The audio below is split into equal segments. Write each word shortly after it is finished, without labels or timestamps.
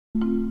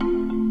All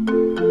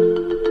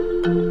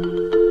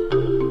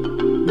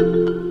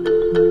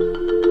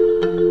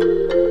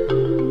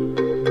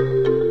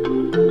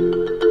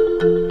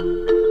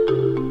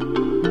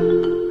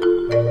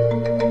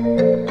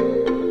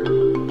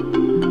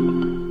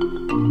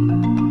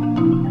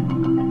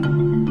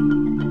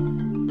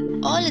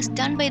is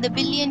done by the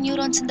billion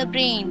neurons in the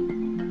brain.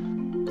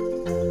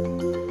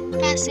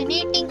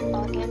 Fascinating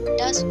organ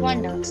does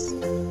wonders.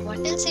 What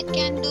else it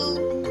can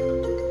do?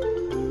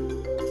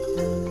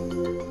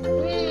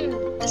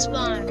 This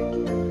one.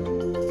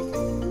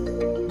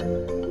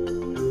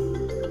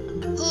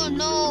 Oh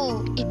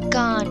no, it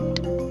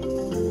can't.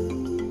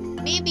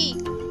 Maybe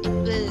it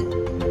will.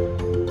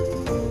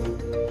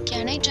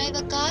 Can I drive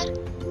a car?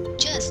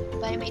 Just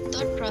by my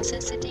thought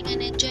process sitting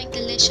and enjoying the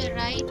leisure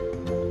ride?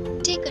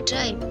 Take a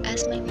drive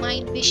as my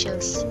mind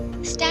wishes.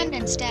 Stand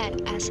and stare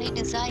as I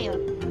desire.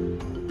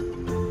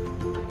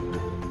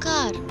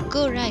 Car,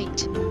 go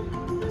right.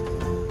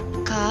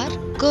 Car,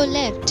 go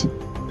left.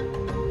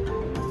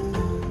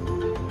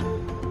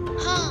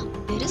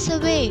 There is a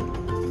way.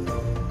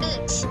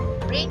 It's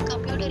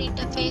brain-computer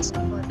interface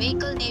for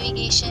vehicle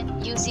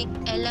navigation using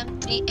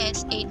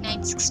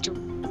LM3S8962,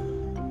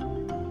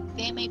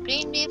 where my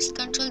brain waves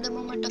control the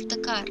movement of the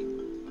car.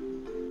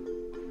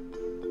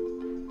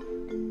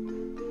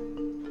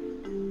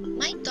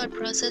 My thought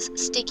process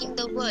is taking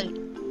the world.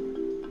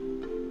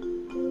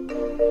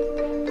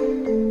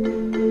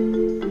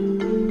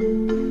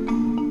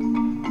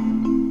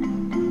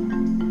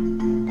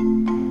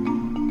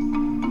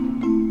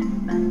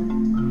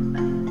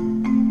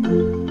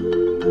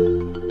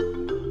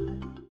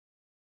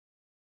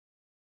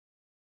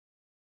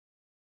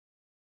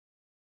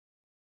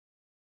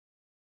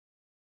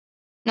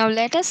 Now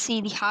let us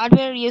see the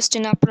hardware used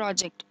in our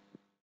project.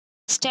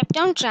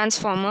 Step-down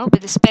transformer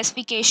with a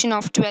specification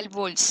of 12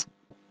 volts.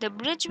 The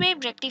bridge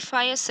wave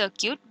rectifier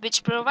circuit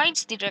which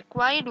provides the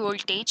required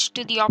voltage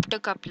to the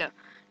optocoupler.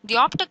 The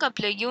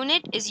optocoupler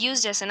unit is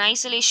used as an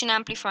isolation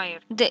amplifier.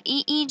 The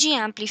EEG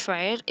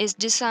amplifier is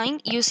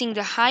designed using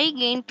the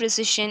high-gain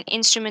precision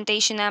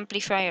instrumentation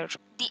amplifier.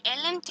 The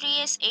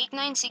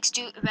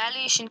LM3S8962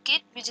 evaluation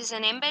kit, which is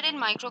an embedded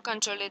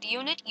microcontroller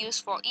unit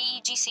used for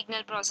EEG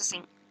signal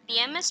processing. The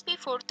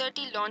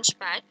MSP430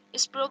 LaunchPad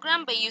is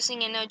programmed by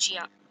using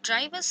Energia.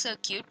 Driver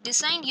circuit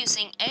designed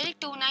using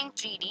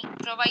L293D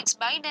provides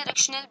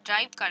bidirectional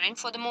drive current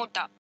for the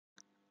motor.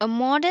 A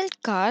model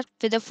car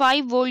with a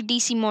 5-volt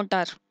DC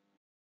motor.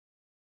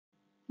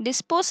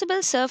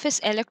 Disposable surface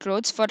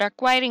electrodes for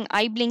acquiring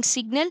eye blink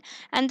signal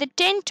and the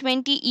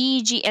 1020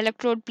 EEG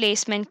electrode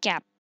placement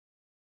cap.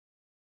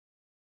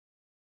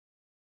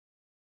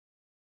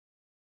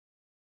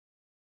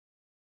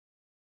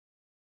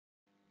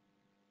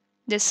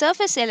 The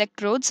surface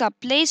electrodes are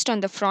placed on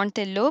the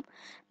frontal lobe,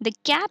 the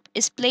cap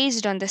is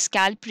placed on the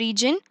scalp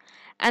region,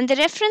 and the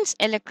reference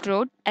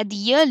electrode at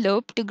the ear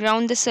lobe to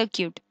ground the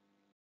circuit.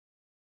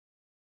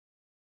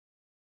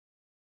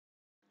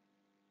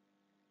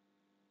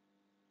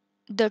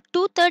 The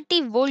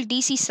 230 volt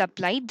DC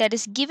supply that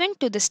is given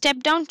to the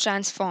step-down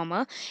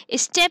transformer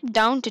is stepped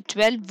down to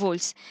 12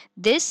 volts.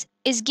 This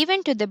is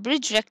given to the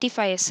bridge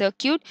rectifier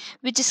circuit,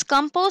 which is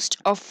composed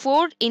of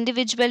 4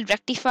 individual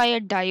rectifier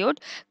diodes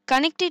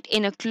connected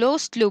in a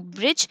closed loop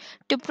bridge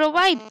to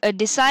provide a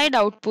desired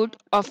output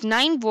of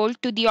 9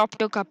 volt to the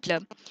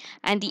optocoupler,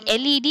 and the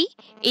LED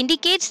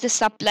indicates the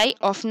supply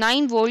of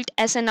 9 volt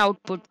as an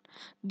output.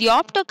 The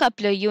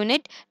optocoupler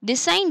unit,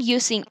 designed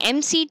using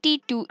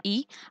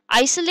MCT2E,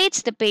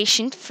 isolates the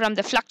patient from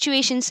the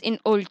fluctuations in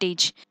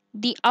voltage.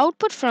 The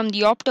output from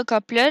the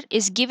optocoupler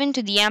is given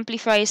to the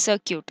amplifier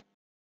circuit,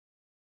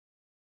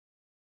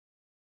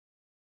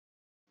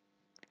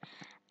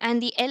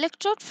 and the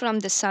electrode from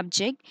the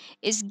subject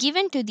is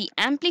given to the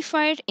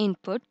amplifier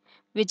input,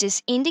 which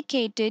is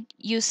indicated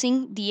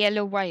using the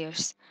yellow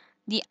wires.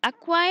 The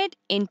acquired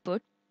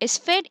input is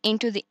fed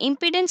into the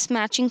impedance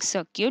matching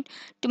circuit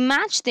to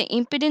match the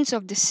impedance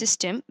of the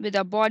system with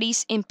our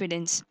body's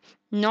impedance.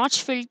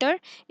 Notch filter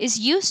is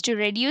used to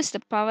reduce the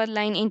power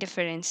line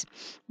interference.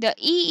 The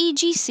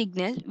EEG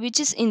signal,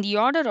 which is in the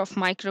order of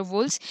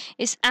microvolts,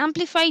 is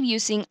amplified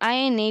using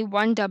INA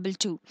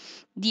 122.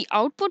 The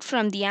output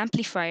from the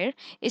amplifier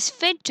is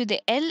fed to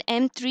the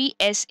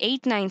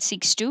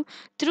LM3S8962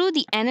 through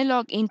the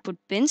analog input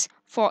pins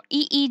for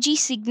EEG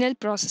signal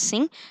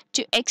processing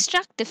to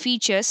extract the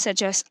features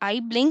such as eye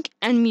blink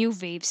and mu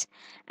waves,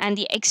 and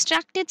the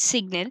extracted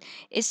signal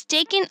is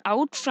taken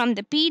out from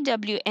the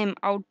PWM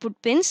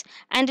output pins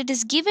and it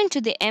is given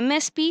to the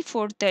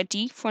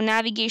MSP430 for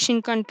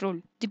navigation control.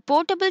 The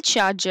portable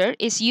charger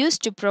is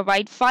used to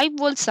provide 5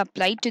 volt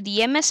supply to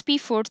the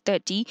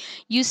MSP430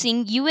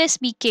 using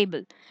USB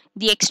cable.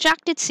 The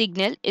extracted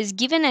signal is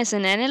given as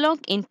an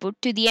analog input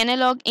to the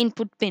analog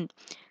input pin.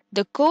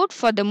 The code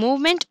for the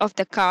movement of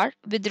the car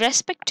with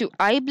respect to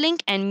eye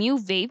blink and mu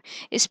wave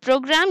is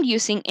programmed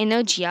using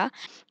Energia.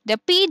 The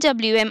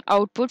PWM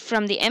output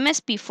from the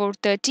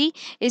MSP430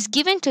 is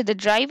given to the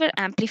driver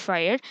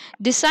amplifier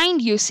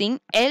designed using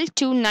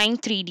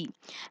L293D,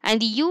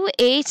 and the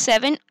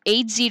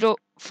UA780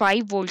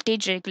 5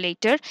 voltage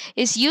regulator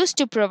is used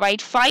to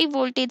provide 5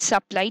 voltage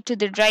supply to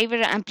the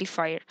driver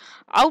amplifier.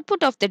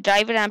 Output of the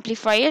driver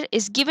amplifier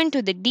is given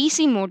to the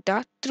DC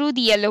motor through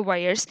the yellow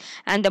wires,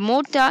 and the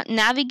motor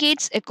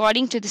navigates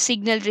according to the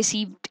signal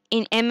received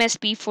in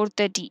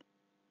MSP430.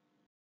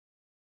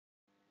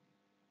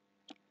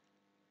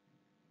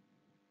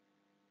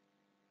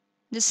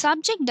 The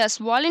subject does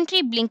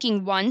voluntary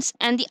blinking once,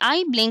 and the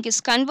eye blink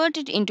is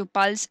converted into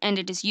pulse, and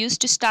it is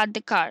used to start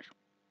the car.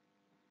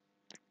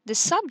 The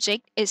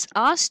subject is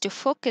asked to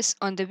focus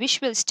on the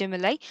visual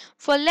stimuli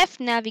for left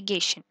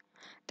navigation.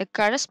 The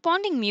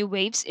corresponding mu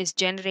waves is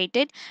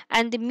generated,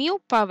 and the mu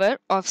power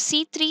of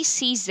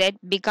C3CZ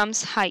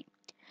becomes high.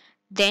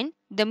 Then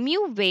the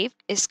mu wave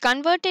is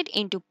converted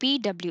into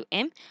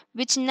PWM,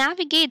 which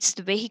navigates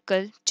the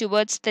vehicle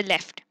towards the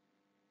left.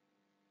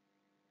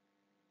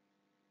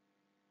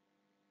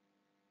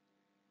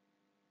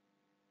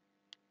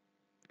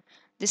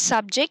 The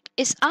subject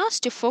is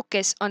asked to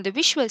focus on the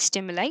visual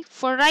stimuli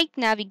for right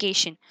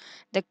navigation.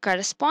 The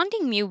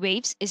corresponding mu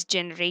waves is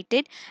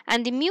generated,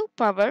 and the mu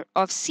power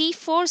of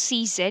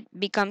C4CZ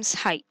becomes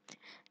high.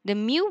 The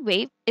mu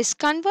wave is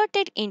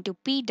converted into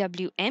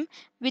PWM,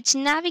 which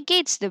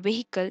navigates the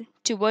vehicle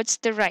towards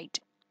the right.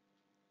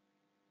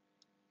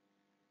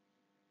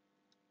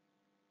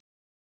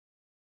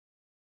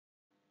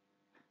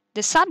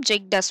 The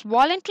subject does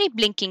voluntary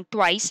blinking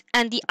twice,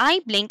 and the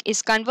eye blink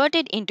is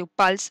converted into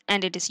pulse,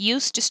 and it is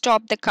used to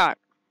stop the car.